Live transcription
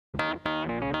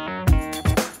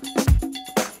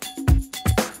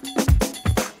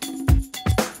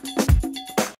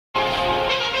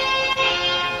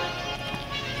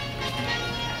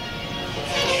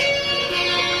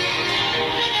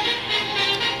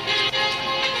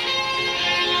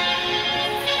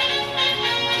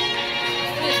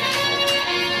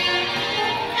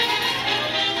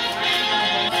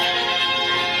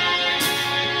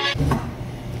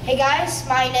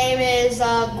My name is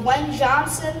Gwen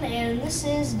Johnson, and this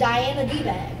is Diana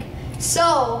D-Bag.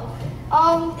 So,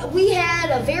 we had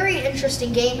a very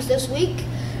interesting games this week.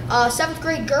 7th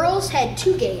grade girls had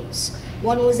 2 games.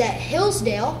 One was at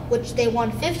Hillsdale, which they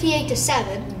won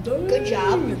 58-7. Good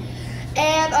job.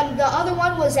 And the other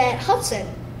one was at Hudson,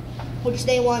 which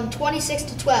they won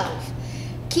 26-12.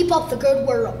 Keep up the good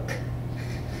work.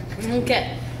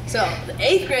 Okay, so the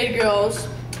 8th grade girls,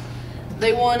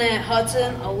 they won at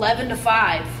Hudson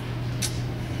 11-5.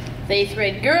 The 8th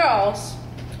grade girls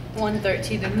won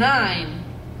 13-9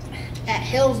 At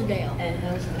Hillsdale. at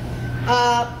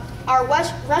Hillsdale. Our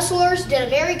wrestlers did a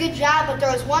very good job, but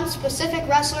there was one specific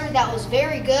wrestler that was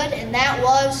very good, and that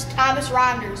was Thomas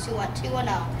Ronders, who went 2-0.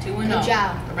 2-0. Good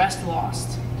job. The rest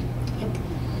lost. Yep.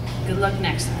 Good luck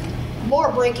next time.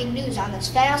 More breaking news on this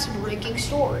fast-breaking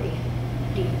story.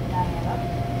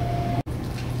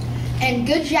 And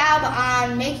good job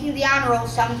on making the honor roll,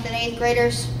 7th and 8th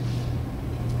graders.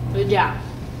 Good job.